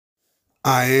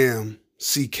I am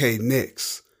CK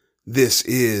Nix. This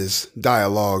is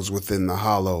Dialogues Within the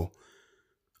Hollow.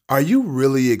 Are you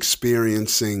really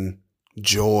experiencing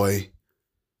joy?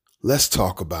 Let's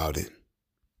talk about it.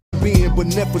 Being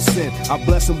beneficent, I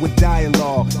bless him with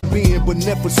dialogue. Being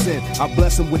beneficent, I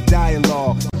bless him with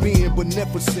dialogue. Being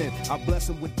beneficent, I bless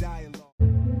him with dialogue.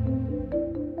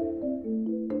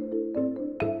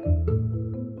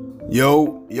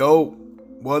 Yo,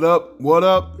 what up?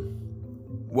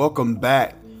 Welcome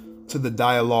back to the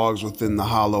Dialogues Within the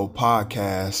Hollow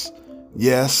podcast.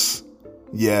 Yes,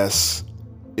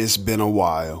 it's been a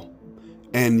while.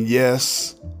 And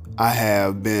yes, I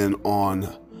have been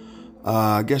on,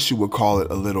 I guess you would call it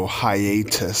a little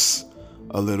hiatus,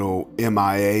 a little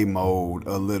MIA mode,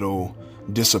 a little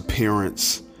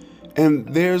disappearance.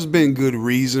 And there's been good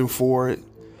reason for it.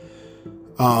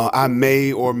 I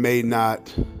may or may not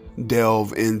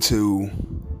delve into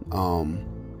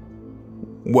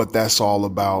what that's all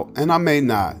about, and I may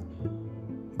not.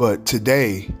 But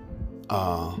today,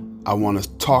 I want to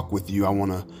talk with you. I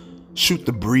want to shoot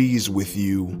the breeze with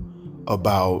you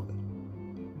about,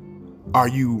 are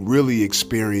you really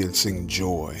experiencing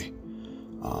joy?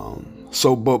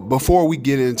 But before we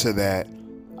get into that,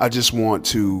 I just want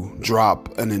to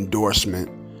drop an endorsement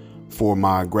for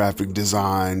my graphic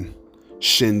design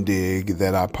shindig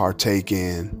that I partake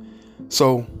in.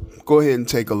 So go ahead and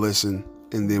take a listen.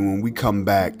 And then when we come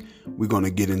back, we're going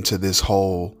to get into this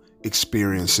whole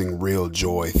experiencing real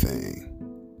joy thing.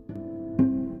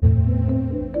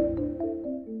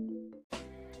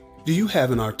 Do you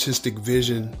have an artistic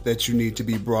vision that you need to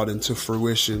be brought into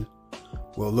fruition?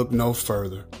 Well, look no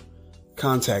further.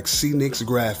 Contact CNix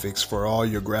Graphics for all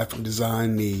your graphic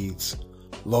design needs.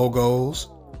 Logos,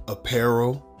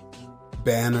 apparel,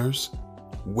 banners,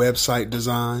 website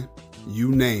design,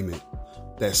 you name it.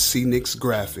 That's CNix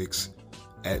Graphics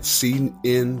at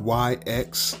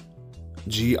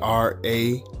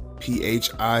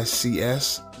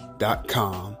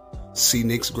CNYXGRAPHICS.com,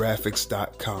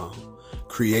 CNixGraphics.com.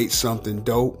 Create something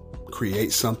dope,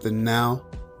 create something now,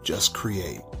 just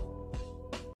create.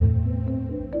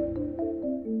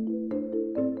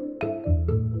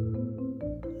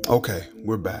 Okay,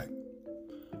 we're back.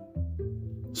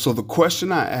 So the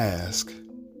question I ask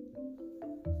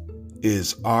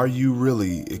is, are you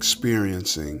really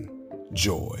experiencing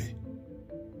joy?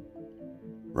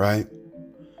 Right?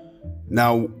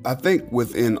 Now, I think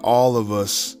within all of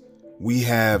us, we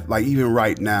have, like even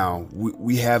right now,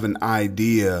 we have an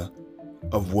idea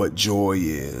of what joy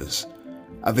is.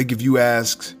 I think if you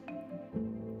ask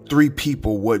 3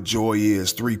 people what joy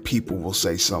is, 3 people will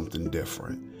say something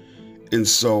different. And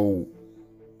so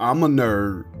I'm a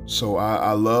nerd, so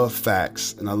I love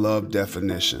facts and I love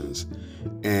definitions.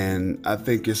 And I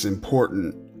think it's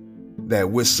important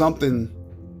that with something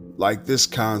like this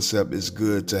concept, it's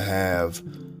good to have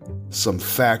some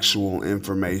factual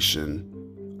information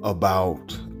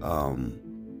about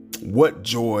what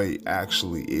joy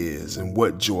actually is and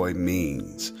what joy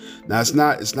means. Now,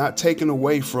 it's not taken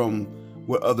away from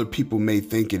what other people may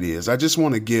think it is. I just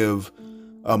want to give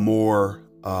a more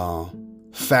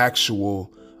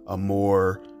factual, a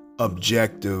more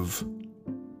objective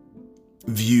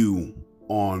view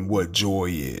on what joy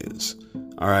is.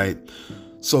 All right.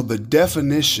 So the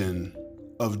definition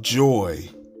of joy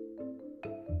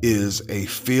is a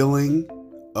feeling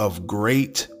of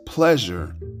great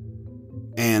pleasure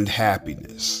and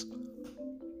happiness.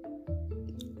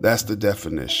 That's the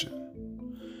definition.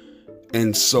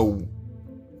 And so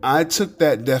I took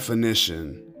that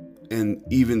definition and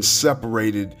even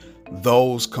separated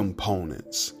those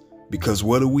components, because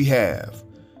what do we have?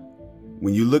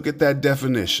 When you look at that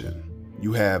definition,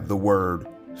 you have the word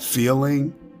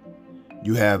feeling,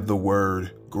 you have the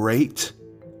word great,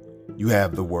 you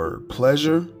have the word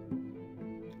pleasure,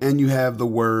 and you have the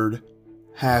word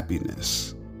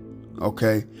happiness.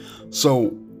 Okay,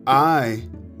 so I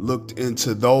looked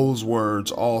into those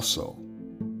words also.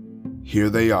 Here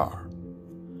they are.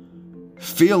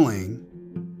 Feeling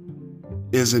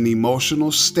is an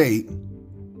emotional state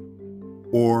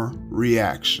or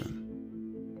reaction.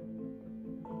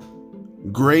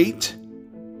 Great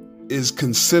is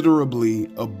considerably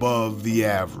above the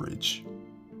average.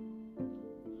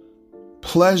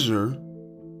 Pleasure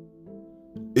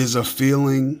is a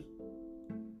feeling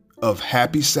of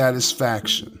happy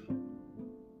satisfaction.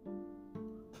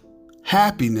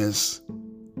 Happiness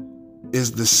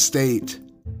is the state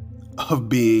of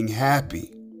being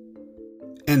happy.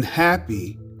 And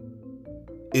happy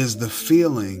is the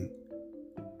feeling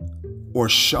or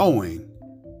showing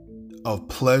of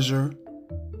pleasure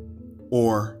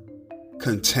or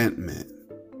contentment.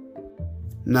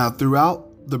 Now,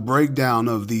 throughout the breakdown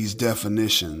of these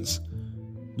definitions,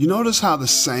 you notice how the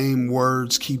same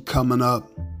words keep coming up?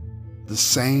 The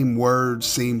same words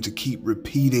seem to keep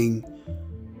repeating: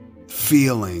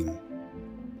 feeling,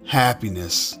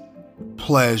 happiness,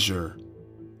 pleasure,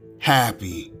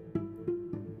 happy.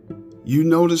 You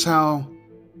notice how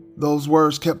those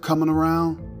words kept coming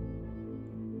around?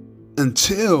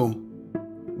 Until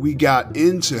we got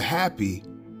into happy,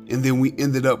 and then we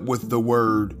ended up with the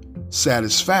word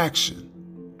satisfaction.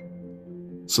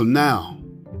 So now,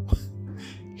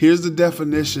 here's the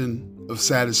definition of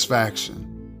satisfaction.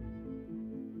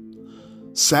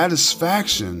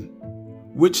 Satisfaction,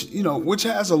 which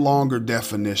has a longer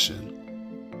definition,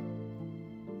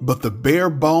 but the bare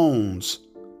bones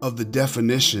of the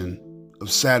definition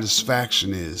of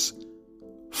satisfaction is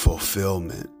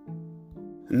fulfillment.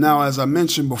 Now, as I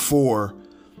mentioned before,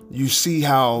 you see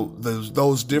how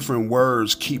those different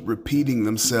words keep repeating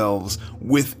themselves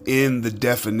within the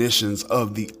definitions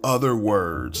of the other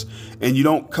words. And you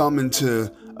don't come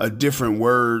into a different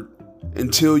word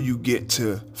until you get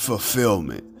to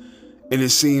fulfillment. And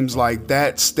it seems like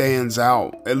that stands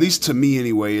out, at least to me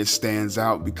anyway, it stands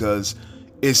out because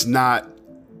it's not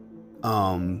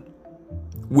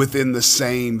within the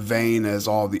same vein as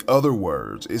all the other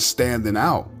words. It's standing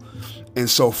out. And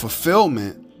so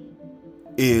fulfillment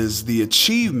is the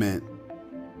achievement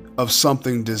of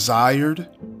something desired,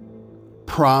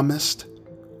 promised,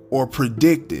 or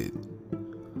predicted.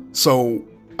 So,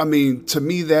 to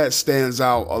me, that stands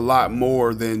out a lot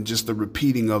more than just the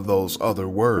repeating of those other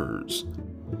words.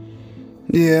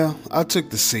 Yeah, I took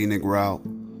the scenic route.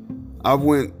 I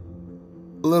went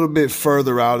a little bit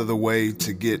further out of the way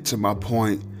to get to my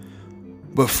point.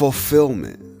 But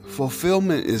fulfillment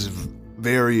is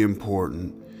very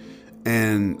important.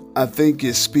 And I think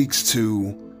it speaks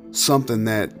to something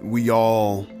that we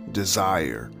all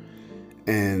desire.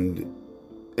 And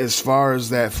as far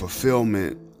as that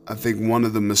fulfillment, I think one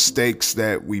of the mistakes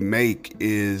that we make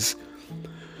is,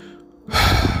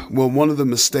 one of the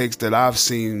mistakes that I've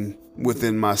seen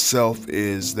within myself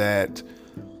is that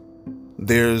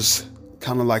there's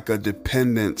kind of like a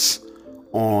dependence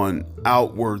on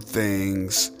outward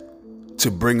things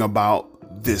to bring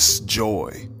about this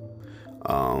joy.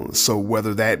 So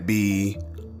whether that be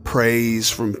praise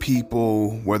from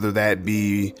people, whether that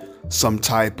be some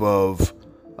type of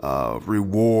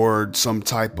reward, some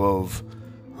type of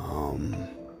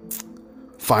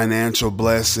financial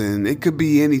blessing, it could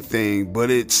be anything, but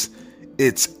it's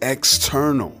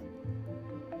external.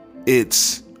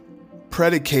 It's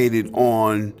predicated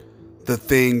on the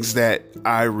things that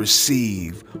I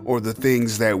receive or the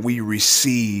things that we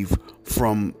receive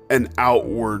from an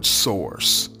outward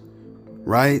source,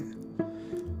 right?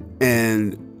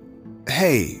 And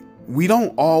hey, we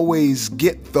don't always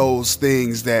get those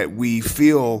things that we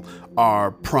feel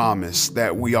are promised,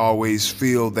 that we always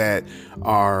feel that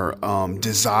are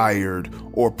desired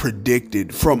or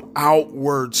predicted from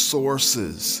outward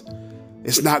sources.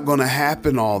 It's not going to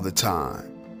happen all the time,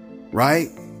 right?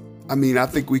 I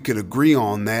think we could agree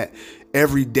on that.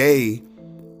 Every day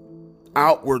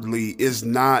outwardly is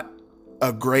not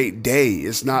a great day.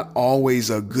 It's not always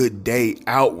a good day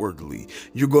outwardly.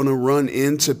 You're going to run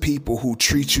into people who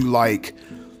treat you like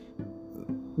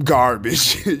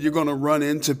garbage. You're going to run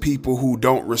into people who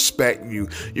don't respect you.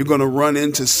 You're going to run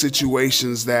into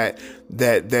situations that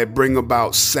bring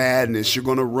about sadness. You're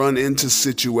going to run into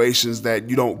situations that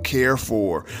you don't care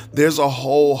for. There's a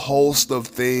whole host of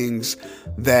things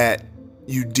that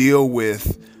you deal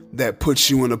with that puts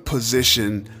you in a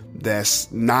position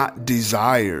that's not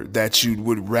desired, that you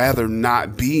would rather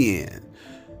not be in.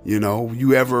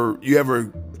 You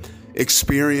ever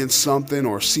experience something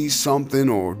or see something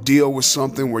or deal with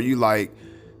something where you like,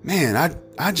 man,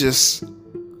 I just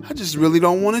really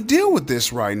don't want to deal with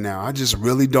this right now. I just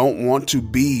really don't want to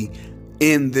be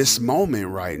in this moment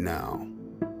right now.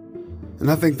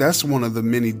 And I think that's one of the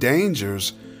many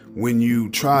dangers when you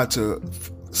try to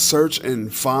search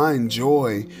and find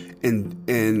joy and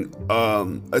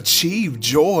achieve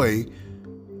joy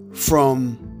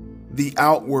from the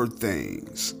outward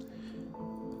things.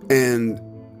 And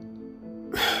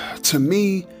to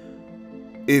me,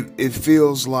 it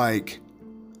feels like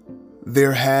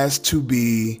there has to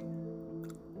be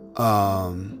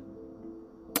a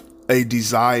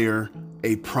desire,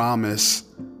 a promise,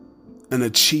 an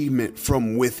achievement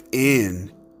from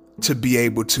within to be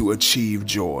able to achieve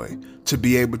joy, to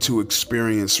be able to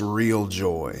experience real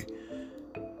joy.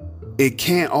 It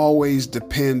can't always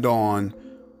depend on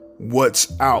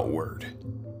what's outward.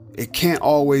 It can't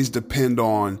always depend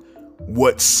on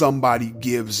what somebody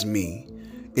gives me.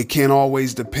 It can't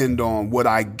always depend on what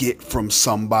I get from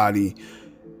somebody.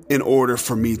 in order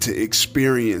for me to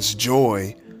experience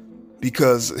joy,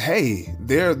 because, hey,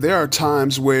 there are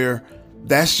times where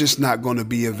that's just not going to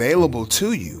be available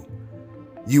to you.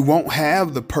 You won't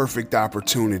have the perfect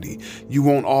opportunity. You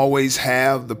won't always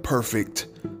have the perfect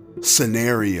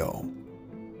scenario.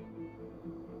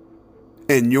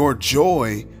 And your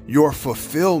joy, your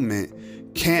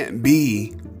fulfillment can't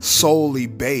be solely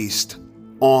based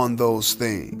on those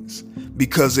things.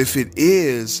 Because if it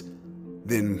is,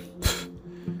 then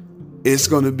it's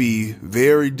going to be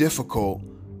very difficult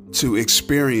to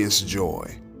experience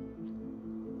joy.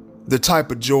 The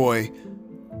type of joy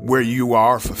where you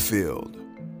are fulfilled.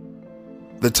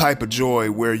 The type of joy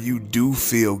where you do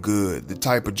feel good. The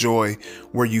type of joy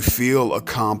where you feel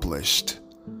accomplished.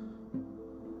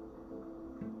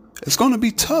 It's going to be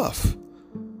tough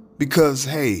because,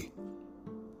 hey,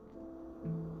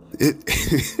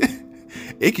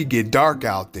 it could get dark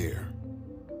out there.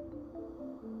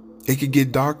 It could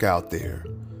get dark out there.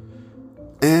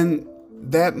 And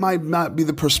that might not be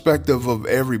the perspective of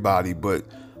everybody, but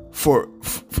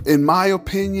in my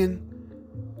opinion,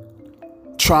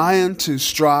 trying to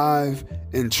strive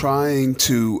and trying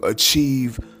to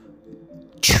achieve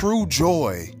true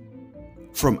joy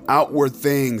from outward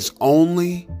things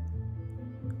only,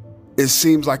 it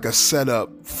seems like a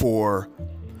setup for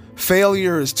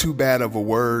failure. Is too bad of a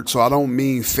word, so I don't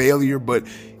mean failure, but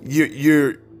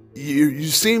you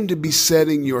seem to be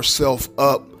setting yourself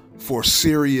up for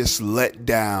serious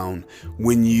letdown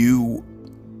when you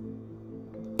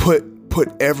put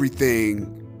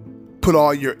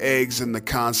all your eggs in the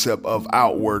concept of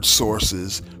outward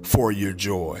sources for your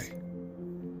joy.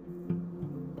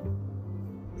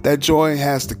 That joy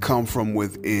has to come from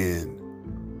within.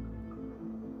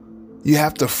 You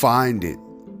have to find it.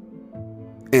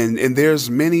 And there's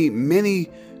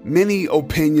many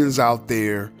opinions out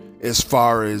there as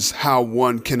far as how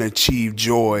one can achieve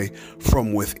joy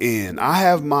from within. I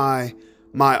have my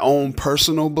own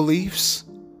personal beliefs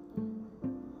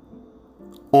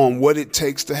on what it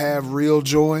takes to have real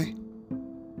joy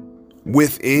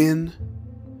within.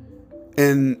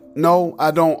 And no,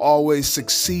 I don't always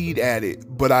succeed at it,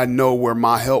 but I know where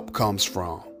my help comes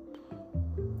from.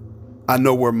 I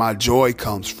know where my joy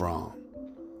comes from.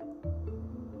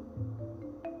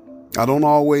 I don't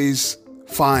always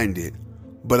find it,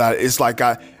 but it's like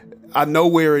I know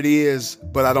where it is,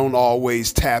 but I don't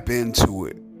always tap into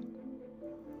it.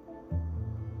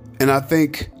 And I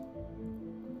think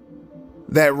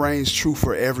that reigns true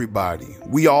for everybody.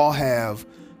 We all have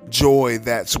joy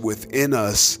that's within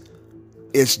us.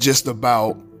 It's just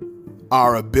about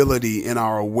our ability and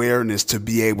our awareness to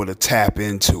be able to tap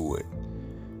into it.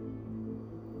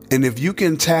 And if you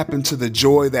can tap into the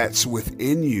joy that's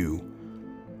within you,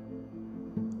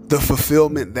 the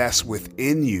fulfillment that's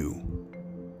within you,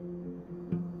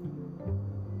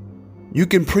 you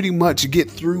can pretty much get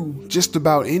through just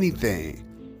about anything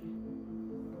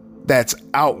that's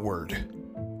outward.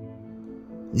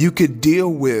 You could deal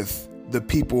with the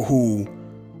people who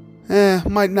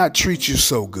might not treat you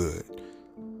so good.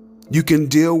 You can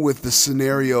deal with the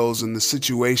scenarios and the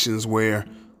situations where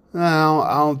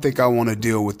I don't think I want to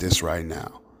deal with this right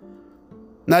now.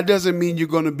 That doesn't mean you're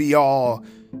going to be all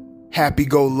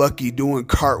happy-go-lucky doing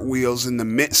cartwheels in the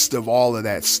midst of all of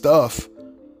that stuff.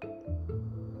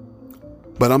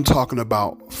 But I'm talking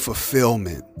about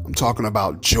fulfillment. I'm talking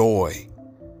about joy.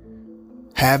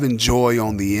 Having joy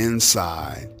on the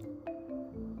inside.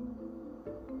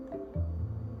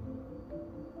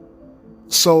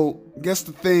 So, I guess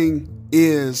the thing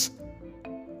is,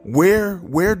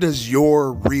 where does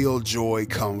your real joy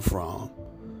come from?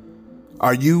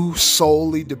 Are you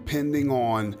solely depending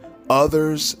on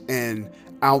others and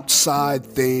outside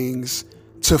things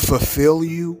to fulfill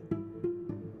you?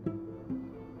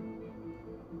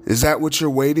 Is that what you're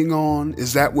waiting on?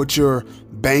 Is that what you're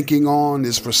banking on?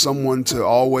 Is for someone to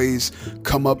always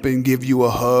come up and give you a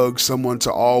hug, someone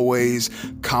to always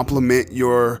compliment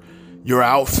your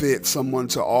outfit, someone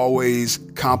to always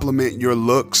compliment your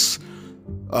looks,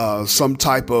 some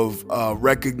type of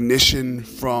recognition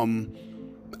from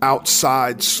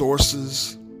outside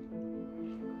sources?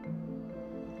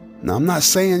 Now, I'm not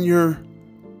saying you're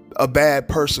a bad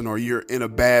person or you're in a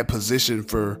bad position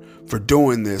for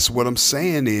doing this. What I'm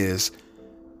saying is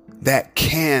that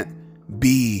can't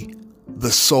be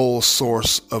the sole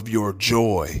source of your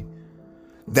joy.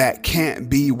 That can't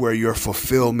be where your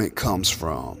fulfillment comes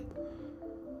from.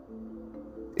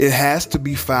 It has to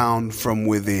be found from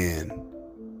within.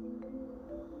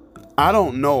 I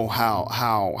don't know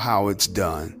how it's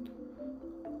done.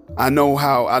 I know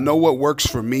what works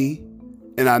for me,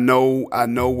 and I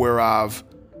know where I've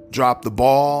dropped the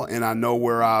ball, and I know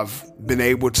where I've been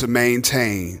able to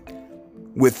maintain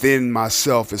within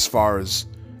myself as far as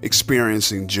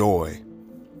experiencing joy.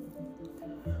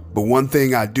 But one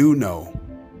thing I do know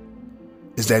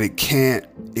is that it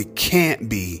can't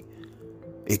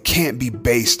be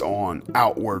based on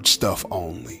outward stuff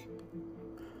only.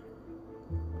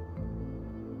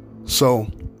 So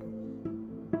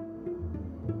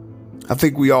I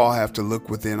think we all have to look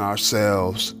within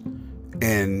ourselves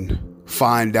and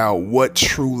find out what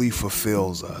truly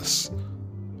fulfills us.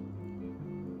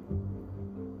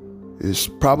 It's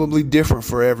probably different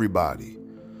for everybody.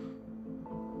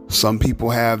 Some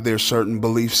people have their certain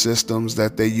belief systems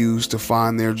that they use to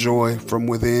find their joy from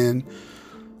within.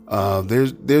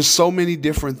 There's so many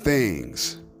different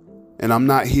things, and I'm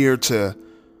not here to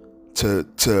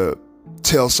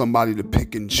tell somebody to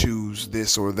pick and choose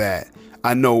this or that.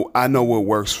 I know what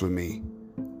works for me,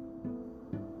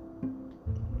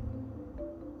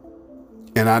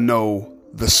 and I know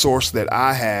the source that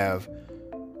I have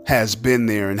has been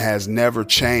there and has never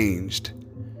changed.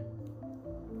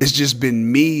 It's just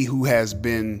been me who has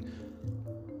been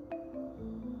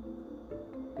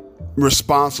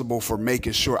responsible for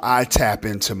making sure I tap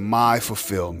into my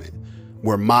fulfillment,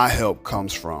 where my help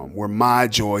comes from, where my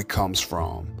joy comes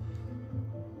from.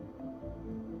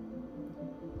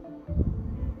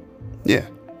 Yeah.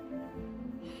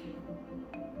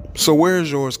 So where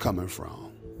is yours coming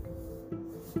from?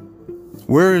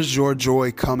 Where is your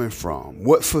joy coming from?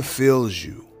 What fulfills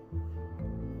you?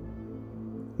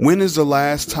 When is the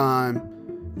last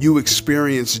time you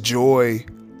experienced joy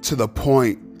to the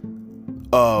point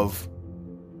of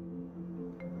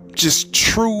just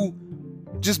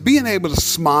being able to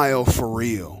smile for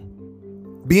real,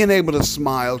 being able to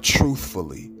smile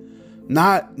truthfully,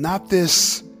 not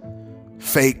this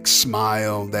fake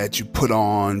smile that you put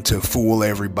on to fool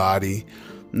everybody,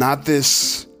 not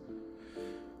this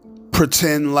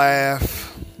pretend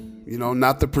laugh,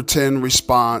 not the pretend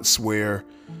response where,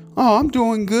 oh, I'm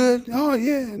doing good. Oh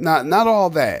yeah. Not all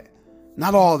that.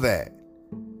 Not all that.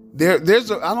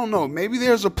 There's I don't know, maybe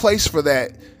there's a place for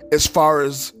that as far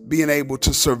as being able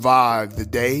to survive the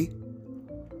day.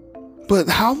 But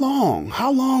how long?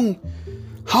 How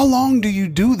long do you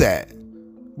do that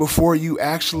before you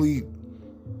actually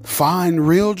find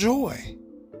real joy?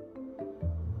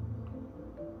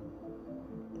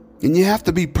 And you have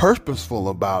to be purposeful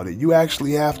about it. You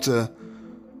actually have to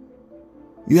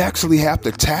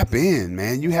tap in,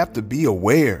 man. You have to be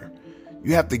aware.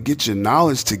 You have to get your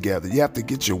knowledge together. You have to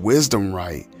get your wisdom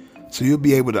right. So you'll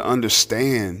be able to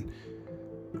understand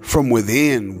from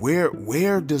within,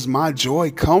 where does my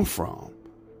joy come from?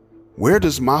 Where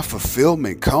does my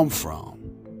fulfillment come from?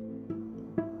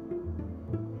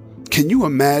 Can you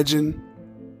imagine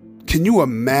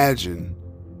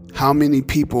how many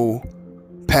people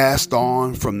passed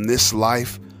on from this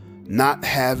life not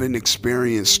having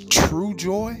experienced true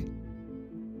joy,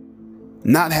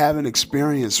 not having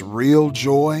experienced real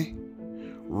joy,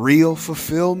 real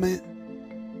fulfillment?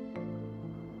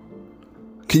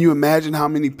 Can you imagine how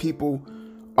many people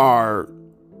are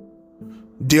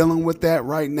dealing with that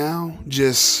right now?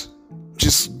 Just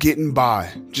getting by,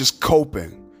 just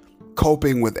coping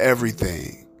with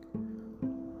everything,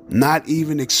 not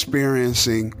even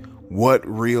experiencing what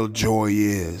real joy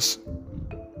is.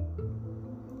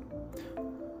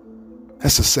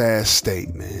 That's a sad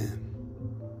state, man.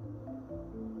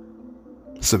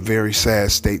 It's a very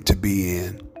sad state to be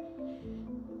in.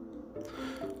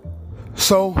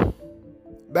 So,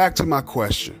 back to my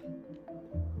question.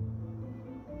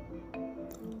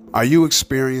 Are you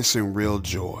experiencing real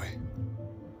joy?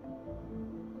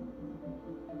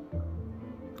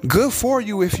 Good for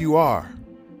you if you are.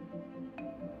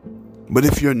 But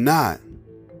if you're not,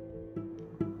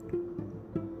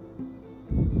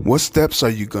 what steps are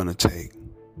you going to take?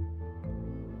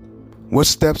 What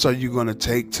steps are you going to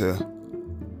take to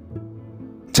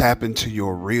tap into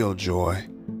your real joy,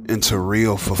 into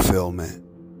real fulfillment?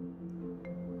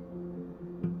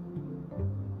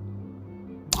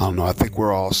 I don't know. I think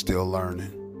we're all still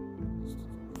learning.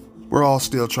 We're all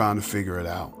still trying to figure it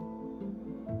out.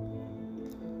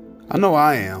 I know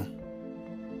I am.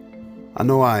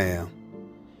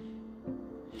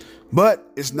 But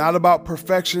it's not about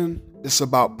perfection. It's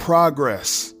about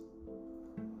progress.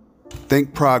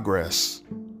 Think progress.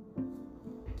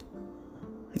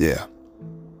 Yeah.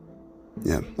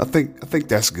 I think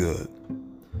that's good.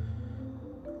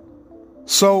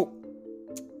 So,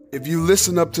 if you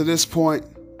listen up to this point,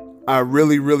 I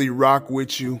really, really rock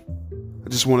with you. I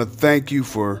just want to thank you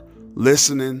for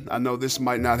listening. I know this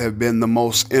might not have been the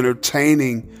most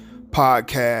entertaining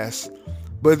podcast,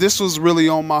 but this was really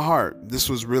on my heart. This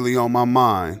was really on my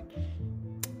mind.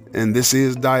 And this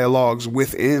is Dialogues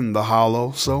Within the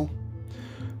Hollow. So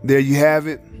there you have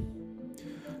it.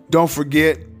 Don't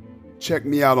forget, check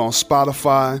me out on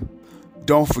Spotify.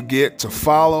 Don't forget to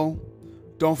follow.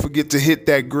 Don't forget to hit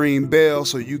that green bell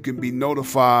so you can be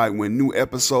notified when new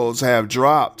episodes have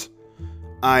dropped.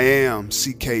 I am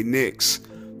CK Nix.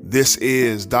 This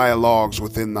is Dialogues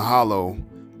Within the Hollow.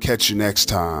 Catch you next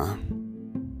time.